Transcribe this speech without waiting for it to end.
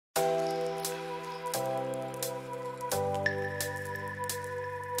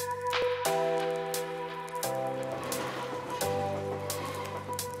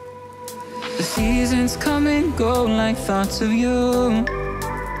seasons come and go like thoughts of you.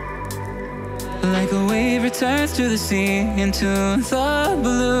 Like a wave returns to the sea, into the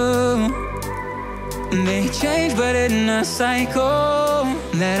blue. They change but in a cycle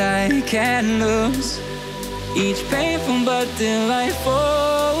that I can't lose. Each painful but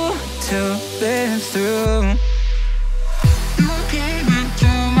delightful to live through. You came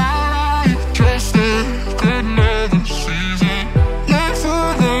into my life dressed like another season. Not for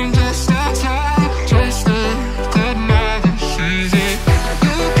them, just a time, dressed like another season.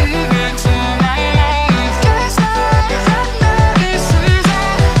 You came into my life dressed like another season.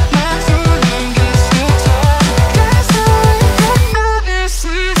 Not for them, just a time, dressed like another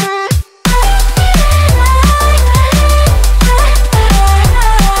season.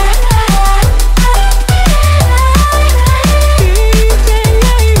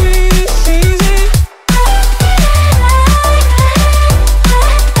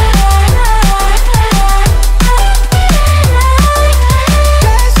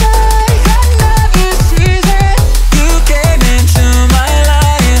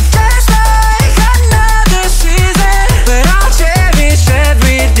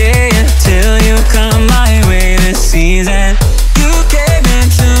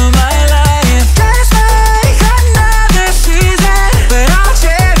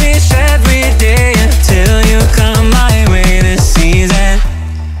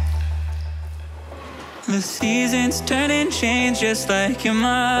 The seasons turn and change just like your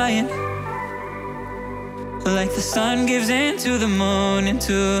mind. Like the sun gives into the moon,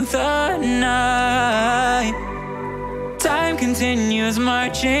 into the night. Time continues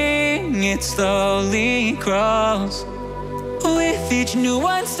marching, it slowly crawls. With each new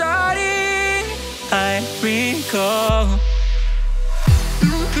one starting, I recall.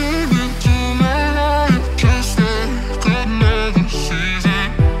 You came into my life just like another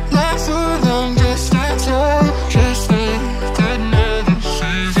season. Not for long, just a time, just like another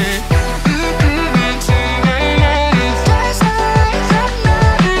season. You came into my life just like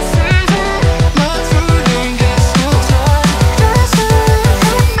another season. Not for long, just a time, just like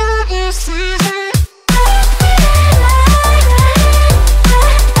another season.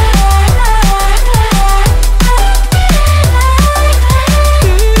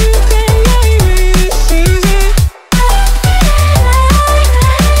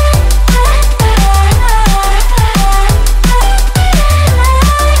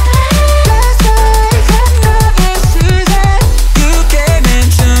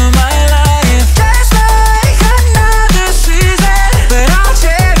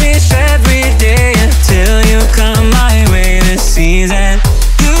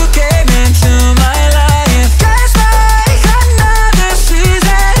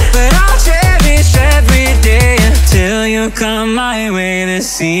 Come my way this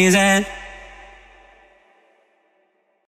season.